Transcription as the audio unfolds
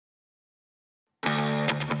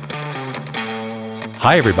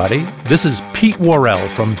Hi, everybody. This is Pete Worrell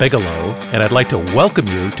from Bigelow, and I'd like to welcome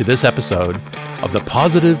you to this episode of the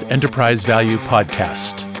Positive Enterprise Value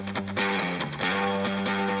Podcast.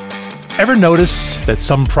 Ever notice that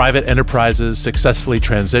some private enterprises successfully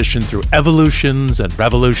transition through evolutions and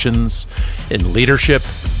revolutions in leadership,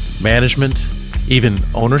 management, even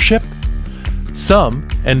ownership? Some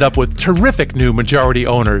end up with terrific new majority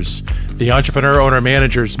owners, the entrepreneur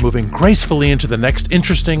owner-managers moving gracefully into the next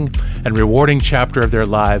interesting and rewarding chapter of their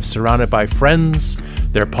lives, surrounded by friends,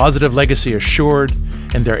 their positive legacy assured,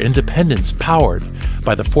 and their independence powered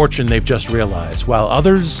by the fortune they've just realized, while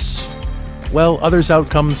others'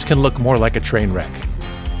 outcomes can look more like a train wreck.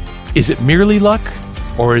 Is it merely luck,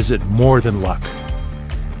 or is it more than luck?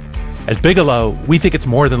 At Bigelow, we think it's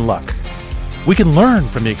more than luck. We can learn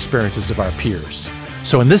from the experiences of our peers.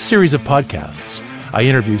 So in this series of podcasts, I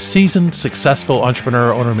interview seasoned, successful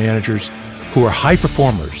entrepreneur owner-managers who are high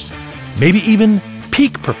performers, maybe even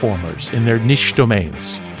peak performers in their niche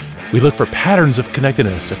domains. We look for patterns of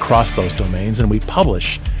connectedness across those domains, and we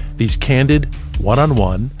publish these candid,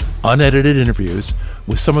 one-on-one, unedited interviews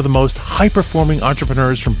with some of the most high-performing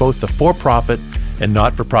entrepreneurs from both the for-profit and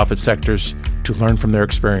not-for-profit sectors to learn from their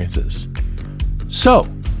experiences. So,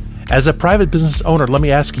 as a private business owner, let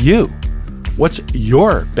me ask you, what's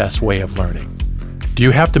your best way of learning? Do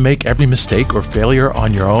you have to make every mistake or failure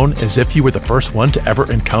on your own as if you were the first one to ever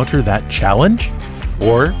encounter that challenge?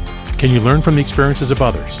 Or can you learn from the experiences of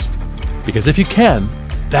others? Because if you can,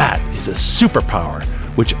 that is a superpower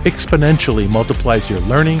which exponentially multiplies your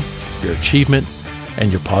learning, your achievement,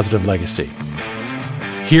 and your positive legacy.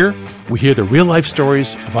 Here, we hear the real-life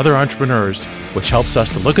stories of other entrepreneurs, which helps us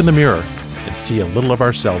to look in the mirror and see a little of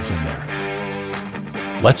ourselves in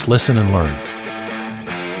there. Let's listen and learn.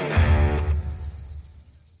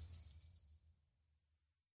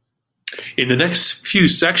 In the next few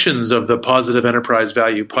sections of the Positive Enterprise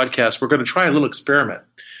Value Podcast, we're going to try a little experiment.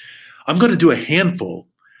 I'm going to do a handful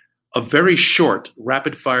of very short,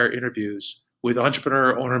 rapid-fire interviews with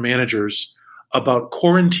entrepreneur owner-managers about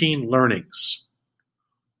quarantine learnings.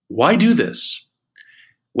 Why do this?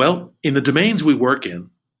 Well, in the domains we work in,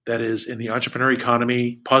 that is, in the entrepreneur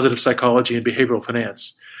economy, positive psychology, and behavioral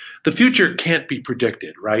finance, the future can't be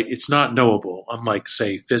predicted, right? It's not knowable, unlike,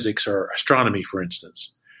 say, physics or astronomy, for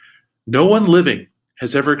instance. No one living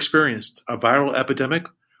has ever experienced a viral epidemic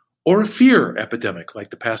or a fear epidemic like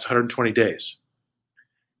the past 120 days.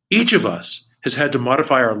 Each of us has had to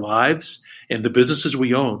modify our lives and the businesses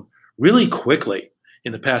we own really quickly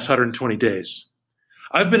in the past 120 days.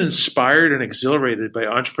 I've been inspired and exhilarated by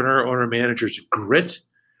entrepreneur owner-managers' grit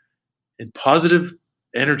and positive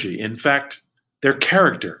energy, in fact, their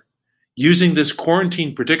character, using this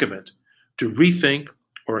quarantine predicament to rethink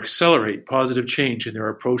or accelerate positive change in their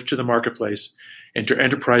approach to the marketplace and to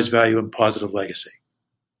enterprise value and positive legacy.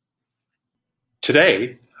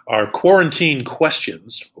 Today, our Quarantine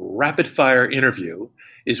Questions rapid-fire interview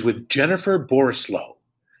is with Jennifer Borislow.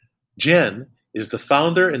 Jen is the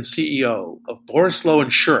founder and CEO of Borislow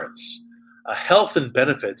Insurance, a health and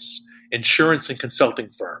benefits insurance and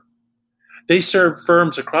consulting firm. They serve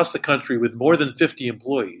firms across the country with more than 50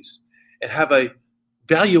 employees and have a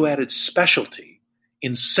value-added specialty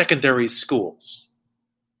in secondary schools.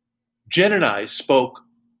 Jen and I spoke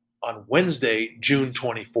on Wednesday, June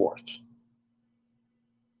 24th.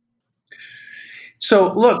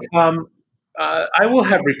 So look, I will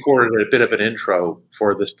have recorded a bit of an intro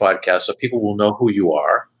for this podcast so people will know who you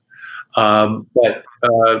are. But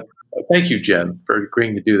thank you, Jen, for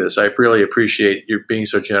agreeing to do this. I really appreciate you being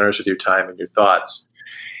so generous with your time and your thoughts.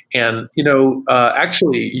 And,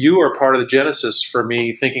 actually, you are part of the genesis for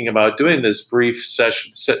me thinking about doing this brief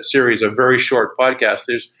series of very short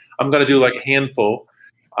podcasts. I'm going to do like a handful.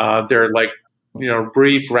 They're like,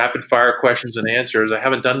 brief, rapid-fire questions and answers. I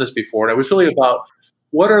haven't done this before. And it was really about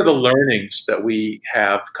what are the learnings that we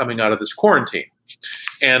have coming out of this quarantine.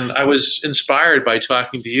 And I was inspired by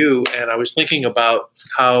talking to you, and I was thinking about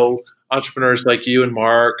how entrepreneurs like you and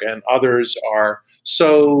Mark and others are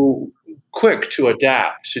so quick to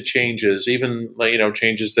adapt to changes, even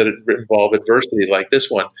changes that involve adversity like this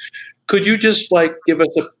one. Could you just give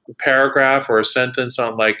us a paragraph or a sentence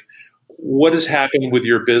on what has happened with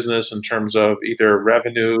your business in terms of either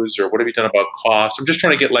revenues or what have you done about costs? I'm just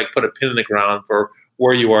trying to get put a pin in the ground for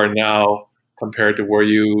where you are now compared to where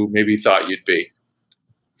you maybe thought you'd be.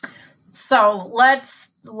 So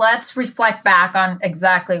let's reflect back on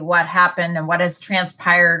exactly what happened and what has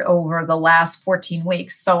transpired over the last 14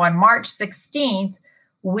 weeks. So on March 16th,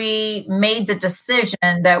 we made the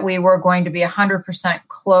decision that we were going to be 100%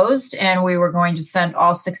 closed and we were going to send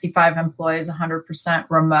all 65 employees 100%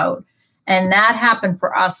 remote. And that happened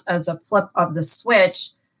for us as a flip of the switch,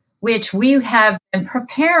 which we have been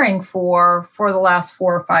preparing for the last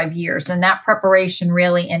 4 or 5 years. And that preparation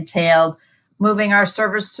really entailed moving our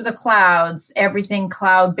servers to the clouds, everything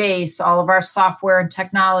cloud-based, all of our software and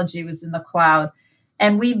technology was in the cloud.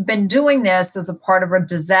 And we've been doing this as a part of a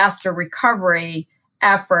disaster recovery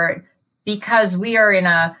effort because we are in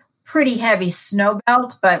a pretty heavy snow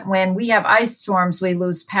belt, but when we have ice storms, we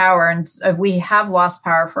lose power, and we have lost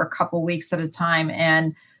power for a couple weeks at a time.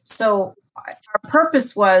 And so our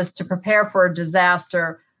purpose was to prepare for a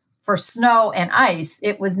disaster for snow and ice.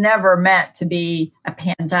 It was never meant to be a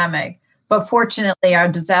pandemic. But fortunately, our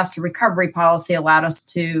disaster recovery policy allowed us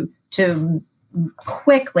to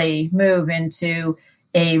quickly move into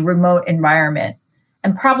a remote environment.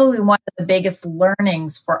 And probably one of the biggest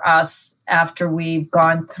learnings for us after we've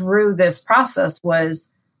gone through this process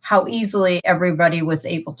was how easily everybody was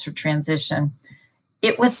able to transition.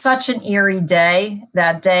 It was such an eerie day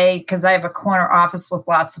that day, because I have a corner office with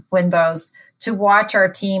lots of windows, to watch our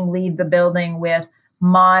team leave the building with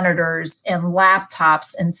monitors and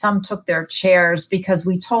laptops, and some took their chairs because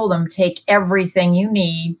we told them take everything you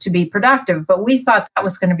need to be productive. But we thought that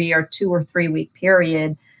was going to be our 2 or 3 week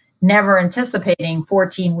period, never anticipating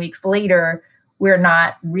 14 weeks later, we're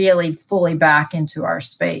not really fully back into our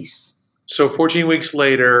space. So 14 weeks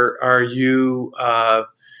later, are you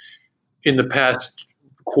in the past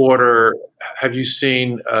quarter, have you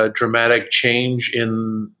seen a dramatic change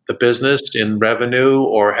in the business, in revenue,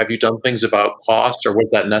 or have you done things about cost, or was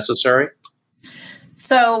that necessary?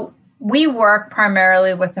 So we work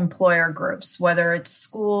primarily with employer groups, whether it's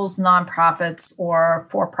schools, nonprofits, or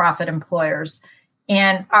for-profit employers.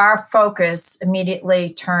 And our focus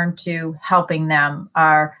immediately turned to helping them.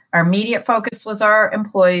 Our immediate focus was our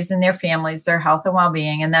employees and their families, their health and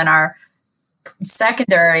well-being. And then our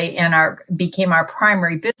secondary and became our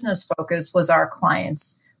primary business focus was our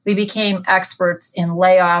clients. We became experts in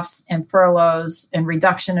layoffs and furloughs and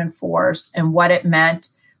reduction in force and what it meant.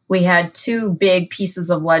 We had 2 big pieces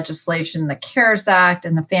of legislation, the CARES Act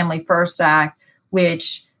and the Family First Act,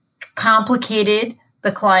 which complicated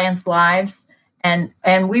the clients' lives. And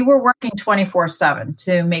we were working 24/7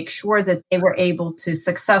 to make sure that they were able to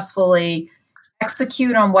successfully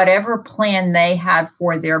execute on whatever plan they had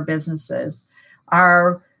for their businesses.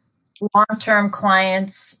 Our long-term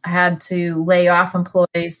clients had to lay off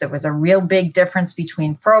employees. There was a real big difference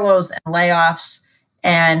between furloughs and layoffs.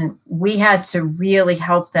 And we had to really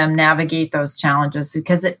help them navigate those challenges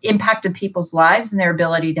because it impacted people's lives and their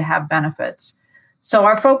ability to have benefits. So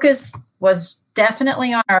our focus was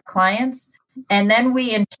definitely on our clients. And then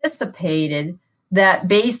we anticipated that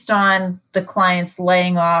based on the clients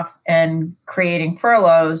laying off and creating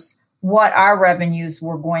furloughs, what our revenues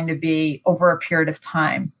were going to be over a period of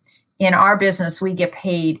time. In our business, we get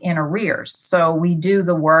paid in arrears. So we do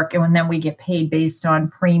the work and then we get paid based on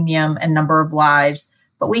premium and number of lives,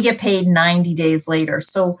 but we get paid 90 days later.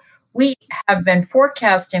 So we have been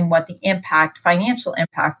forecasting what the financial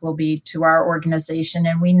impact will be to our organization,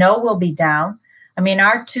 and we know we'll be down. I mean,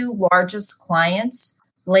 our 2 largest clients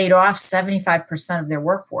laid off 75% of their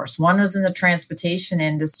workforce. One was in the transportation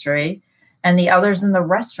industry and the other's in the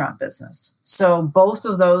restaurant business. So both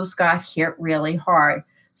of those got hit really hard.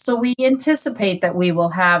 So we anticipate that we will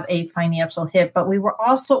have a financial hit, but we were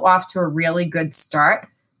also off to a really good start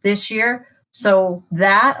this year. So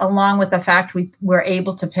that, along with the fact we were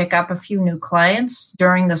able to pick up a few new clients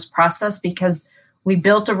during this process because we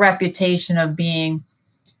built a reputation of being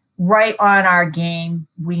right on our game.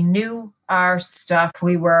 We knew our stuff.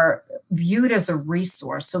 We were viewed as a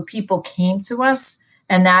resource. So people came to us,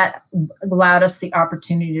 and that allowed us the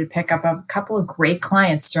opportunity to pick up a couple of great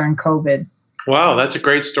clients during COVID. Wow, that's a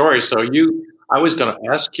great story. So I was going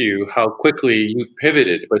to ask you how quickly you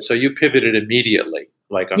pivoted, but so you pivoted immediately,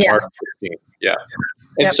 like on March 16th. Yeah.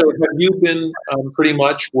 And Yep. so have you been pretty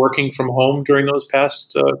much working from home during those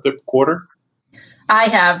past quarter? I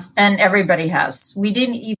have, and everybody has. We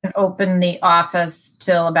didn't even open the office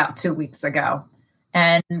till about 2 weeks ago.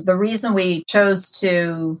 And the reason we chose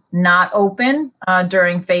to not open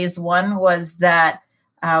during phase 1 was that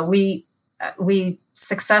we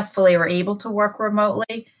successfully were able to work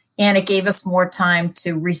remotely, and it gave us more time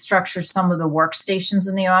to restructure some of the workstations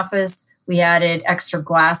in the office. We added extra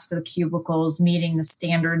glass for the cubicles, meeting the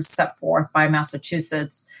standards set forth by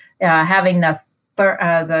Massachusetts, having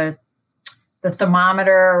the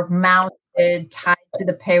thermometer mounted, tied to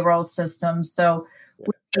the payroll system. So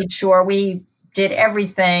we made sure we did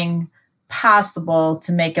everything possible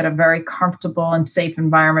to make it a very comfortable and safe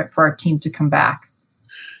environment for our team to come back.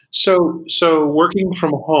 So working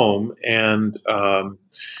from home and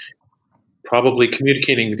probably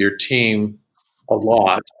communicating with your team a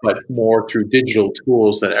lot, but more through digital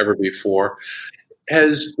tools than ever before.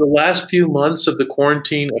 Has the last few months of the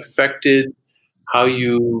quarantine affected how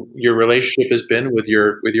your relationship has been with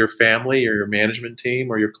your family or your management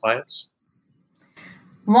team or your clients?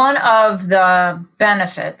 One of the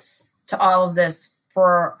benefits to all of this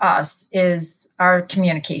for us is our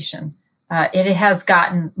communication. It has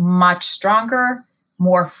gotten much stronger,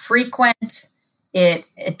 more frequent. It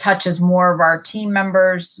touches more of our team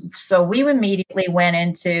members. So we immediately went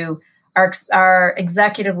into our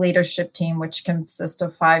executive leadership team, which consists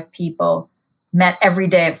of 5 people, met every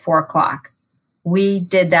day at 4 o'clock. We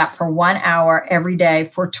did that for 1 hour every day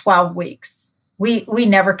for 12 weeks. We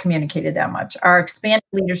never communicated that much. Our expanded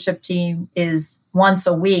leadership team is once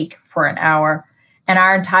a week for an hour, and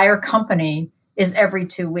our entire company is every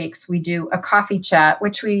 2 weeks. We do a coffee chat,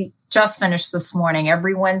 which we just finished this morning,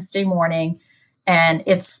 every Wednesday morning, and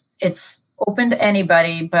it's open to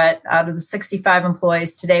anybody. But out of the 65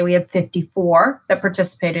 employees today, we had 54 that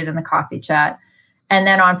participated in the coffee chat. And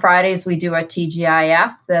then on Fridays, we do a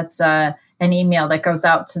TGIF. That's an email that goes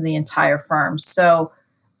out to the entire firm. So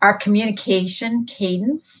our communication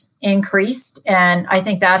cadence increased. And I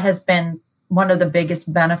think that has been one of the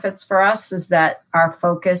biggest benefits for us, is that our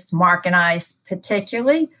focus, Mark and I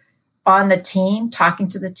particularly, on the team, talking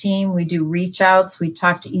to the team. We do reach outs. We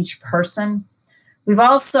talk to each person. We've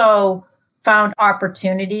also found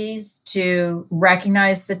opportunities to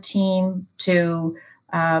recognize the team, to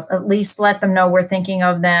at least let them know we're thinking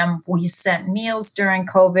of them. We sent meals during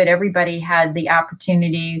COVID. Everybody had the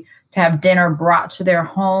opportunity to have dinner brought to their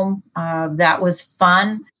home. That was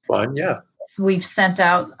fun. Fun, yeah. So we've sent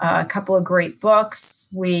out a couple of great books.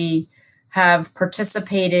 We have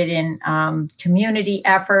participated in community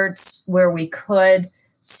efforts where we could.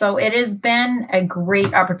 So it has been a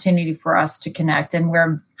great opportunity for us to connect. And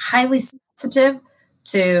we're highly sensitive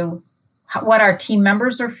to what our team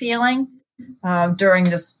members are feeling during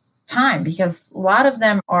this time, because a lot of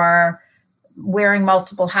them are wearing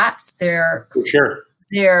multiple hats. For sure.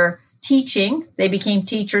 They're teaching. They became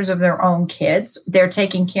teachers of their own kids. They're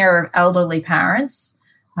taking care of elderly parents,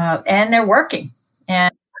 and they're working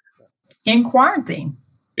and in quarantine.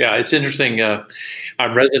 Yeah, it's interesting.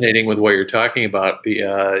 I'm resonating with what you're talking about.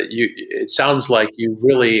 It sounds like you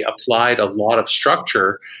really applied a lot of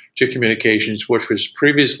structure to communications, which was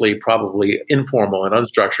previously probably informal and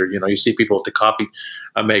unstructured. You see people at the coffee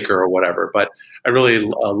maker or whatever. But I really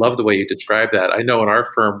love the way you describe that. I know in our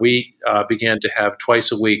firm, we began to have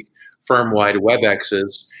twice a week firm-wide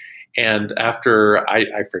WebExes. And after,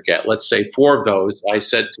 I forget, let's say 4 of those, I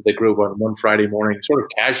said to the group on one Friday morning, sort of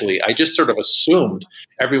casually, I just sort of assumed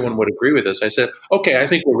everyone would agree with this. I said, okay, I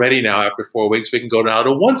think we're ready now after 4 weeks. We can go now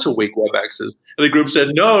to once a week WebExes. And the group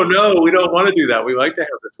said, no, we don't want to do that. We like to have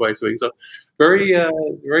it twice a week. So very,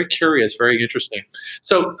 very curious, very interesting.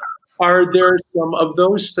 So are there some of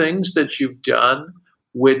those things that you've done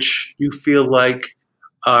which you feel like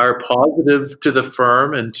are positive to the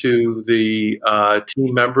firm and to the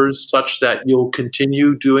team members, such that you'll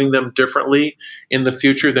continue doing them differently in the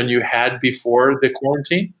future than you had before the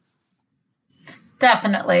quarantine?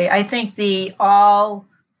 Definitely. I think the all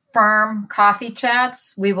firm coffee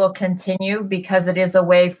chats, we will continue, because it is a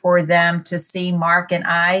way for them to see Mark and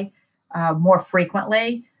I more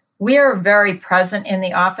frequently. We are very present in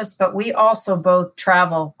the office, but we also both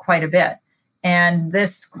travel quite a bit. And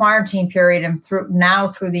this quarantine period and through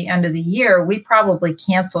the end of the year, we probably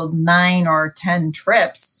canceled 9 or 10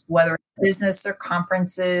 trips, whether it's business or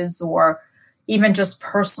conferences or even just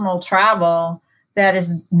personal travel that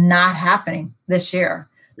is not happening this year.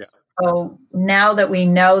 Yeah. So now that we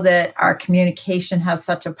know that our communication has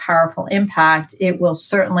such a powerful impact, it will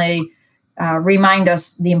certainly remind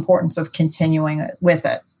us the importance of continuing with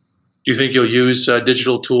it. Do you think you'll use a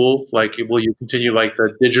digital tool? Like, will you continue like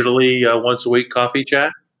the digitally once a week coffee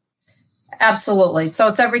chat? Absolutely. So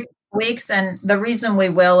it's every weeks. And the reason we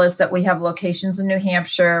will is that we have locations in New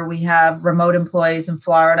Hampshire. We have remote employees in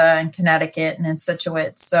Florida and Connecticut and in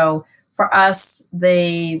Scituate. So for us,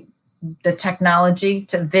 the technology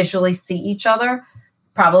to visually see each other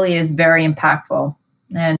probably is very impactful.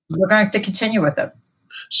 And we're going to continue with it.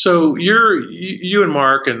 So you and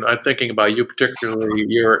Mark, and I'm thinking about you particularly,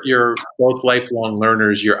 you're both lifelong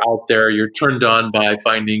learners. You're out there, you're turned on by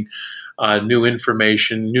finding new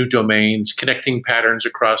information, new domains, connecting patterns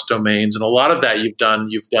across domains. And a lot of that you've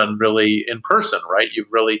done really in person, right? You've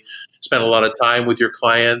really spent a lot of time with your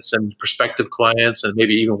clients and prospective clients, and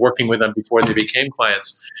maybe even working with them before they became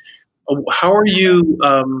clients. How are you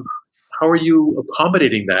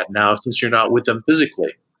accommodating that now, since you're not with them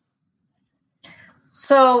physically?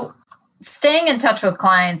 So staying in touch with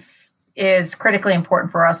clients is critically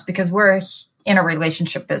important for us because we're in a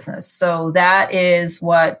relationship business. So that is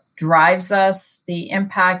what drives us, the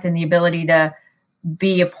impact and the ability to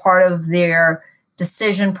be a part of their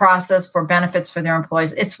decision process for benefits for their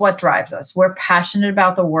employees. It's what drives us. We're passionate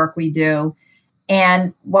about the work we do.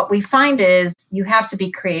 And what we find is you have to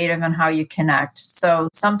be creative in how you connect. So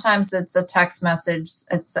sometimes it's a text message,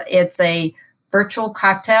 it's a virtual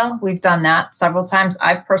cocktail. We've done that several times.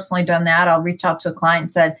 I've personally done that. I'll reach out to a client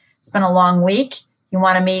and said, it's been a long week. You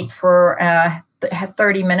want to meet for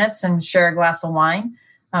 30 minutes and share a glass of wine.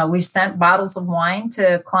 We've sent bottles of wine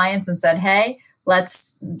to clients and said, hey,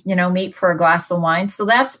 let's, meet for a glass of wine. So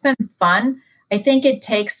that's been fun. I think it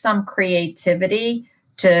takes some creativity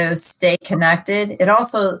to stay connected. It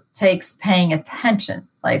also takes paying attention,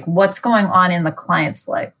 like what's going on in the client's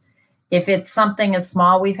life. If it's something as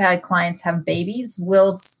small, we've had clients have babies,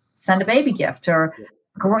 we'll send a baby gift or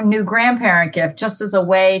a new grandparent gift, just as a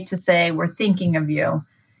way to say, we're thinking of you.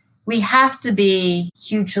 We have to be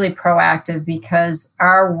hugely proactive because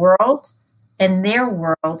our world and their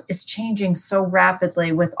world is changing so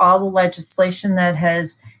rapidly with all the legislation that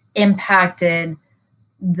has impacted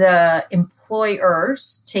the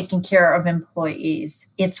employers taking care of employees.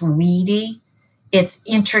 It's weedy, it's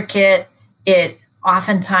intricate, it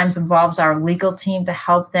oftentimes involves our legal team to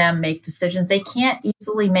help them make decisions. They can't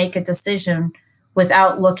easily make a decision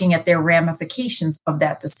without looking at their ramifications of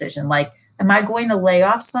that decision. Like, am I going to lay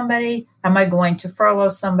off somebody? Am I going to furlough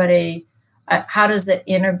somebody? How does it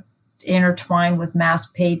intertwine with mass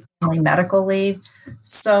paid family medical leave?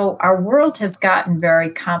 So our world has gotten very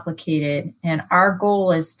complicated, and our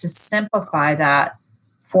goal is to simplify that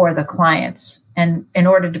for the clients. And in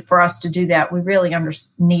order for us to do that, we really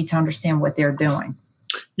need to understand what they're doing.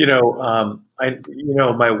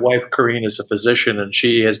 My wife, Corinne, is a physician, and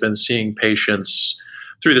she has been seeing patients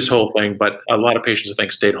through this whole thing, but a lot of patients, I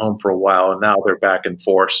think, stayed home for a while, and now they're back in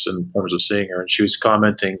force in terms of seeing her. And she was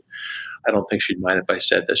commenting, I don't think she'd mind if I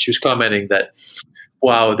said this, she was commenting that,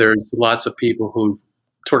 wow, there's lots of people who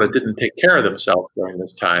sort of didn't take care of themselves during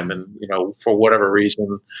this time. And, for whatever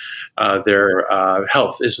reason, their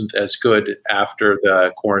health isn't as good after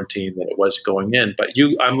the quarantine that it was going in. But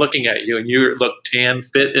I'm looking at you and you look tan,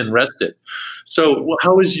 fit, and rested. So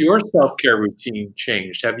how has your self-care routine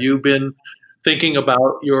changed? Have you been thinking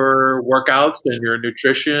about your workouts and your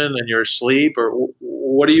nutrition and your sleep, or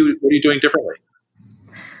what are you doing differently?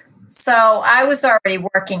 So I was already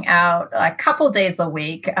working out a couple days a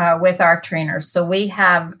week with our trainers. So we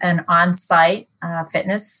have an on-site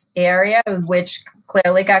fitness area, which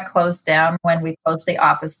clearly got closed down when we closed the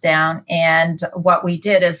office down. And what we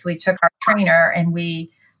did is we took our trainer and we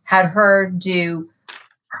had her do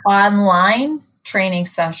online training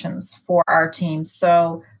sessions for our team.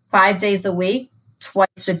 So 5 days a week,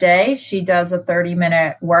 twice a day, she does a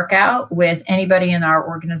 30-minute workout with anybody in our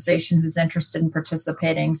organization who's interested in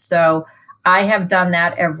participating. So I have done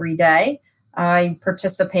that every day. I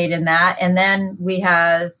participate in that. And then we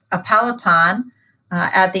have a Peloton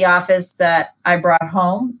at the office that I brought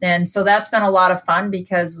home. And so that's been a lot of fun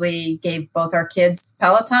because we gave both our kids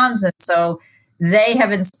Pelotons. And so they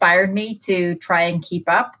have inspired me to try and keep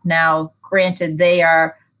up. Now, granted, they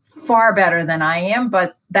are far better than I am,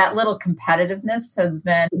 but that little competitiveness has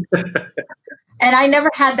been, and I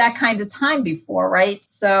never had that kind of time before, right?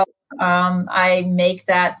 So I make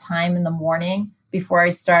that time in the morning before I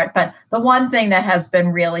start. But the one thing that has been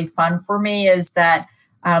really fun for me is that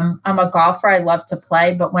I'm a golfer. I love to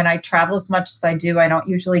play, but when I travel as much as I do, I don't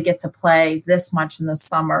usually get to play this much in the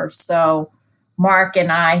summer. So Mark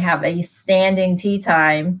and I have a standing tee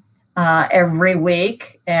time every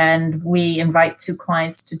week, and we invite 2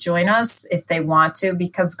 clients to join us if they want to,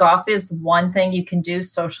 because golf is one thing you can do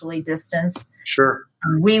socially distance. Sure.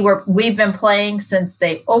 We've been playing since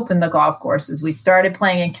they opened the golf courses. We started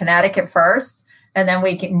playing in Connecticut first, and then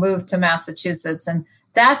we moved to Massachusetts, and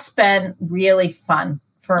that's been really fun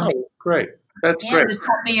for me. Great. That's great. It's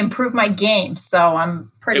helped me improve my game, so I'm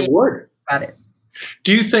pretty excited about it.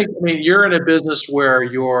 Do you think, you're in a business where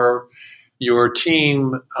your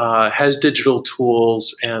team has digital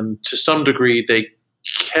tools, and to some degree they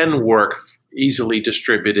can work easily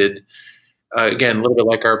distributed. Again, a little bit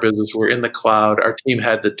like our business, we're in the cloud. Our team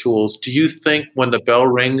had the tools. Do you think when the bell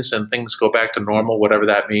rings and things go back to normal, whatever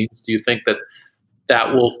that means, do you think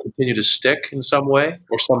that will continue to stick in some way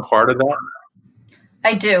or some part of that?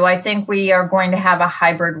 I do. I think we are going to have a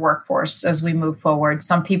hybrid workforce as we move forward.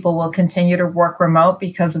 Some people will continue to work remote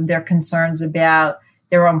because of their concerns about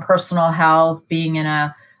their own personal health, being in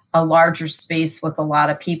a larger space with a lot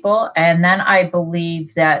of people. And then I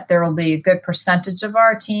believe that there will be a good percentage of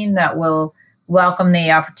our team that will welcome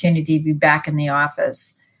the opportunity to be back in the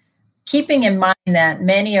office. keeping in mind that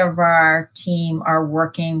many of our team are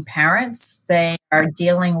working parents. They are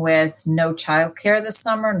dealing with no childcare this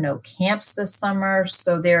summer, no camps this summer.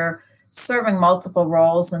 So they're serving multiple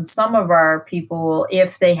roles. And some of our people,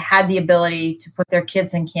 if they had the ability to put their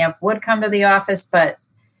kids in camp, would come to the office, but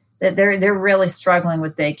they're really struggling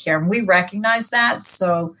with daycare. And we recognize that.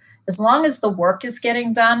 So as long as the work is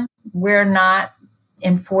getting done, we're not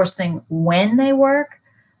enforcing when they work.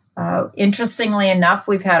 Interestingly enough,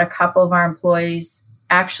 we've had a couple of our employees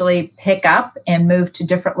actually pick up and move to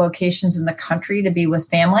different locations in the country to be with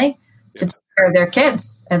family to take care of their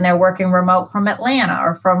kids. And they're working remote from Atlanta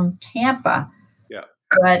or from Tampa. Yeah.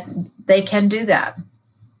 But they can do that.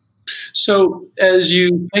 So as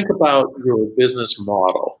you think about your business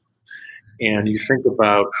model and you think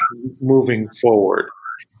about moving forward,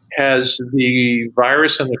 has the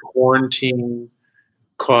virus and the quarantine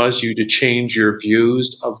cause you to change your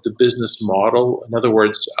views of the business model? In other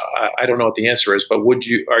words, I don't know what the answer is, but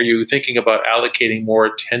are you thinking about allocating more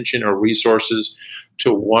attention or resources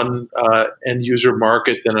to one end user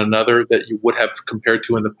market than another that you would have compared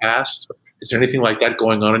to in the past? Is there anything like that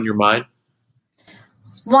going on in your mind?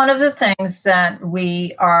 One of the things that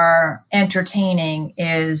we are entertaining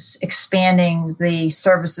is expanding the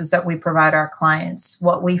services that we provide our clients.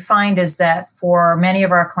 What we find is that for many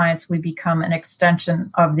of our clients, we become an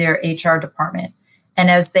extension of their HR department.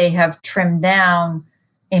 And as they have trimmed down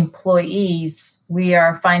employees, we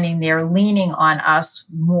are finding they're leaning on us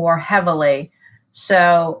more heavily.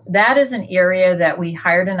 So that is an area that we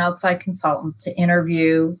hired an outside consultant to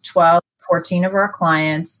interview 12, 14 of our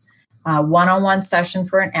clients, one-on-one session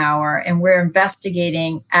for an hour, and we're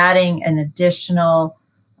investigating adding an additional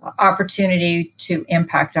opportunity to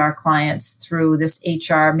impact our clients through this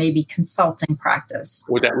HR, maybe consulting practice.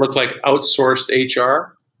 Would that look like outsourced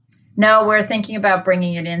HR? No, we're thinking about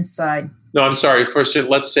bringing it inside. No, I'm sorry. First,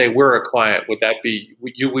 let's say we're a client. Would that be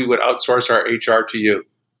we would outsource our HR to you?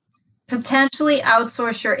 Potentially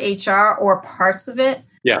outsource your HR or parts of it.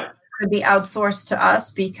 Yeah. Could be outsourced to us,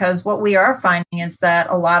 because what we are finding is that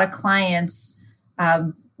a lot of clients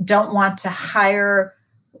don't want to hire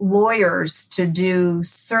lawyers to do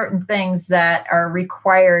certain things that are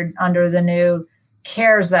required under the new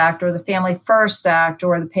CARES Act or the Family First Act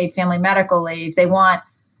or the Paid Family Medical Leave. They want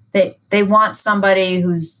somebody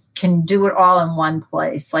who's can do it all in one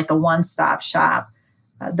place, like a one-stop shop.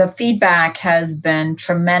 The feedback has been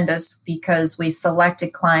tremendous because we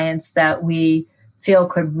selected clients that we feel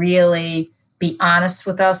could really be honest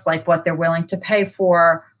with us, like what they're willing to pay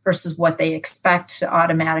for versus what they expect to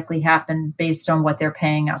automatically happen based on what they're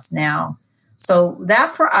paying us now. So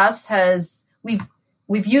that for us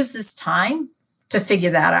we've used this time to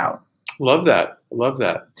figure that out. Love that.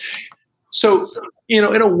 So, in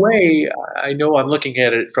a way, I know I'm looking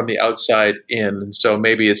at it from the outside in, so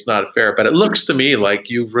maybe it's not fair, but it looks to me like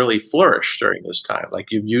you've really flourished during this time. Like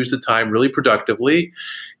you've used the time really productively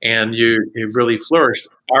and you've really flourished.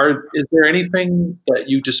 Is there anything that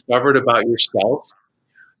you discovered about yourself?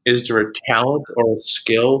 Is there a talent or a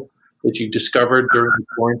skill that you discovered during the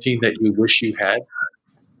quarantine that you wish you had?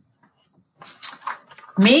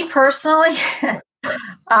 Me personally,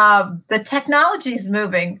 the technology is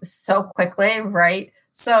moving so quickly, right?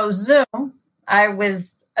 So Zoom, I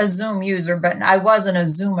was a Zoom user, but I wasn't a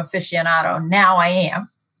Zoom aficionado. Now I am.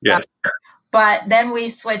 Yes. But then we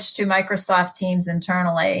switched to Microsoft Teams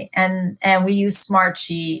internally, and we use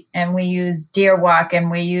Smartsheet, and we use Deerwalk,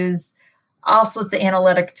 and we use all sorts of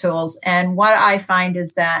analytic tools. And what I find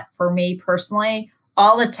is that for me personally,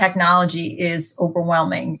 all the technology is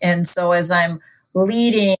overwhelming. And so as I'm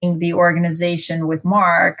leading the organization with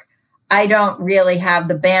Mark, I don't really have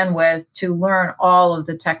the bandwidth to learn all of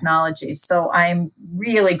the technology. So I'm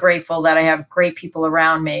really grateful that I have great people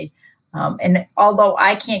around me. And although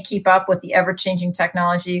I can't keep up with the ever-changing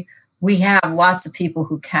technology, we have lots of people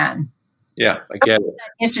who can. Yeah, I get it. That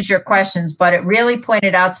answers your questions, but it really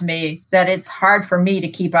pointed out to me that it's hard for me to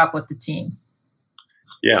keep up with the team.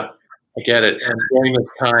 Yeah, I get it. And during this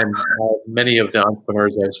time, many of the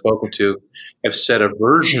entrepreneurs I've spoken to have said a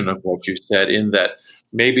version of what you said, in that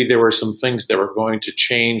maybe there were some things that were going to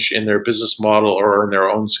change in their business model or in their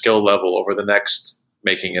own skill level over the next,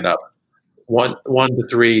 making it up, 1 to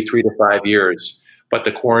 3 to 5 years. But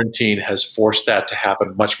the quarantine has forced that to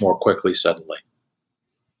happen much more quickly suddenly.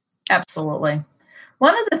 Absolutely.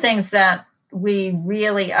 One of the things that we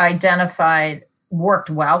really identified worked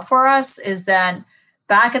well for us is that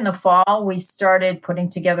back in the fall, we started putting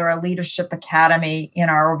together a leadership academy in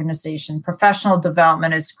our organization. Professional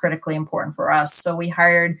development is critically important for us. So we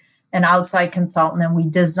hired an outside consultant and we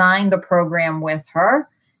designed the program with her.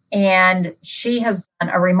 And she has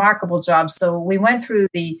done a remarkable job. So we went through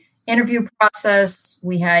the interview process,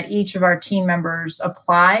 we had each of our team members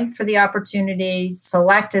apply for the opportunity,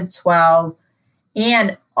 selected 12,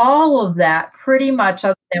 and all of that pretty much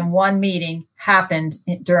other than one meeting happened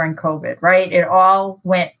during COVID, right? It all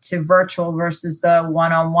went to virtual versus the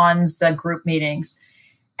one-on-ones, the group meetings.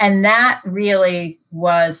 And that really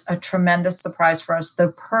was a tremendous surprise for us.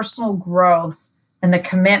 The personal growth and the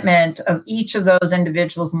commitment of each of those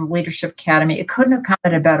individuals in the Leadership Academy, it couldn't have come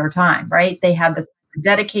at a better time, right? They had to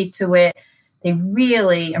dedicate to it. They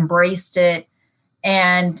really embraced it.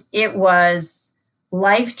 And it was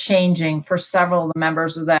life-changing for several of the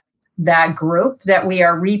members of that group, that we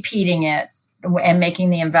are repeating it and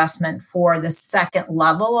making the investment for the second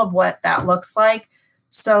level of what that looks like.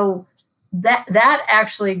 So that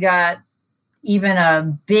actually got even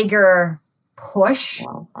a bigger push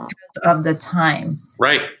because of the time.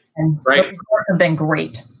 Right. And the results have been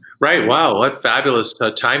great. Right. Wow. What fabulous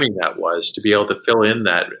timing that was, to be able to fill in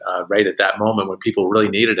that right at that moment when people really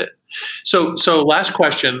needed it. So last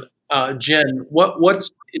question, Jen, do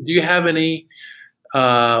you have any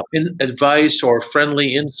advice or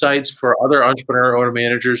friendly insights for other entrepreneur owner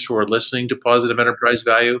managers who are listening to Positive Enterprise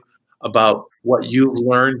Value about what you've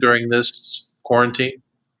learned during this quarantine?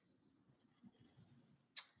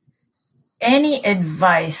 Any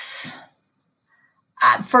advice?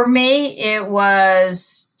 For me, it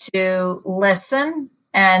was to listen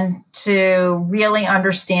and to really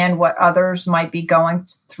understand what others might be going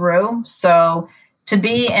through. So to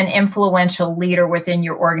be an influential leader within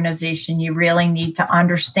your organization, you really need to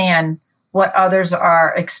understand what others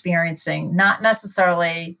are experiencing, not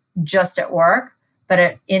necessarily just at work,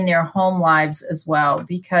 but in their home lives as well,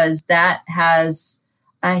 because that has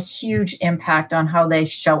a huge impact on how they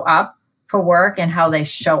show up for work and how they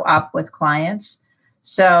show up with clients.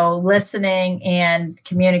 So listening and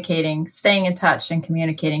communicating, staying in touch and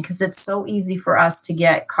communicating, because it's so easy for us to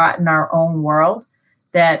get caught in our own world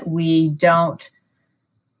that we don't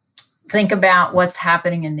think about what's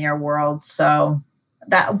happening in their world. So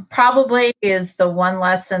that probably is the one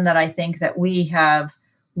lesson that I think that we have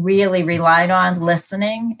really relied on,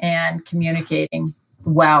 listening and communicating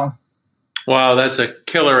well. Wow, that's a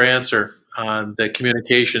killer answer. That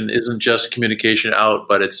communication isn't just communication out,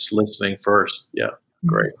 but it's listening first. Yeah,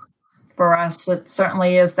 great. For us, it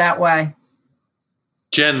certainly is that way.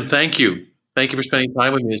 Jen, thank you. Thank you for spending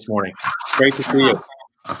time with me this morning. Great to see you.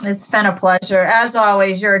 It's been a pleasure. As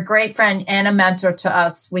always, you're a great friend and a mentor to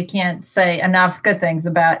us. We can't say enough good things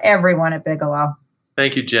about everyone at Bigelow.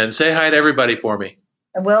 Thank you, Jen. Say hi to everybody for me.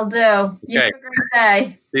 I will do. Okay. You have a great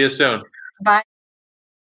day. See you soon. Bye.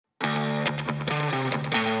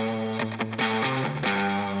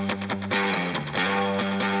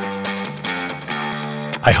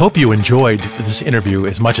 I hope you enjoyed this interview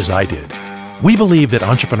as much as I did. We believe that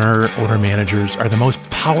entrepreneur owner managers are the most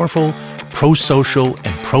powerful, pro-social,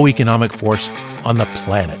 and pro-economic force on the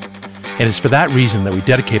planet. And it's for that reason that we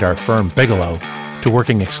dedicate our firm, Bigelow, to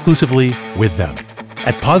working exclusively with them.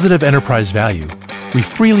 At Positive Enterprise Value, we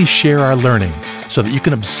freely share our learning so that you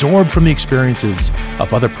can absorb from the experiences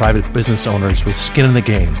of other private business owners with skin in the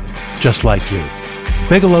game, just like you.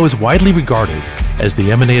 Bigelow is widely regarded as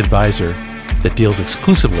the M&A advisor that deals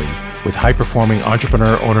exclusively with high-performing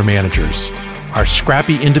entrepreneur owner managers. Our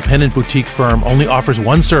scrappy independent boutique firm only offers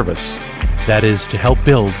one service, that is to help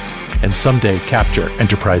build and someday capture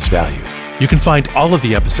enterprise value. You can find all of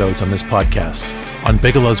the episodes on this podcast on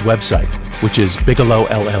Bigelow's website, which is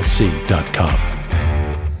bigelowllc.com.